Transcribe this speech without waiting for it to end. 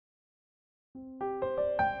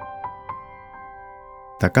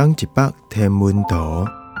逐天一百天文图，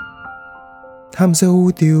探索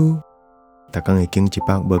宇宙。逐天会经一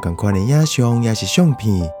百无同款的影像，也是相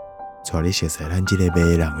片，带你熟悉咱这个迷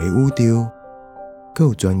人的宇宙。更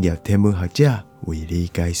有专业天文学者为你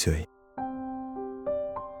解说。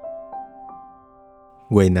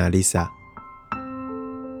维纳丽莎，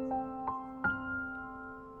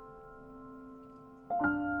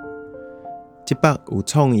这百有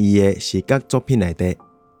创意的视觉作品内底，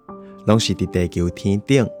拢是伫地球天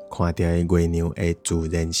顶看到的月亮的自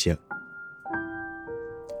然色。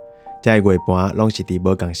这月盘拢是伫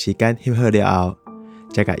无同时间翕好了后，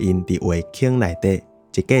才甲因伫画框内底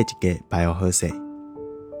一个一个排好势。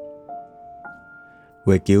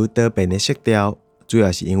月球多变的色调，主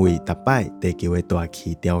要是因为逐摆地球的大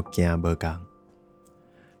气条件无同，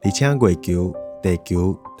而且月球、地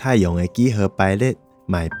球、太阳的几何排列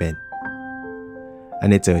嘛会变，安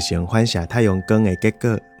尼造成反射太阳光的结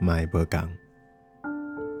果嘛会无同。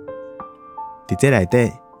伫这内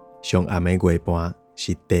底，上暗的月盘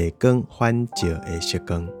是地光反照的色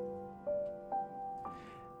光。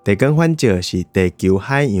地光反照是地球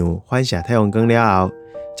海洋反射太阳光了后，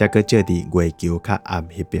才搁照伫月球较暗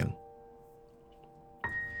迄边。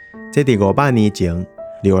这伫500年前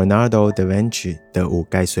 ，Leonardo da Vinci 就有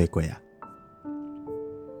解说过啊。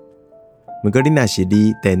不过你若是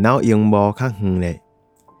离电脑荧幕较远咧，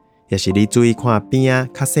也是你注意看边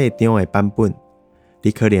仔较细张的版本，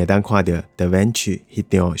你可能会当看到 da Vinci 迄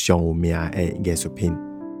张上有名的艺术品。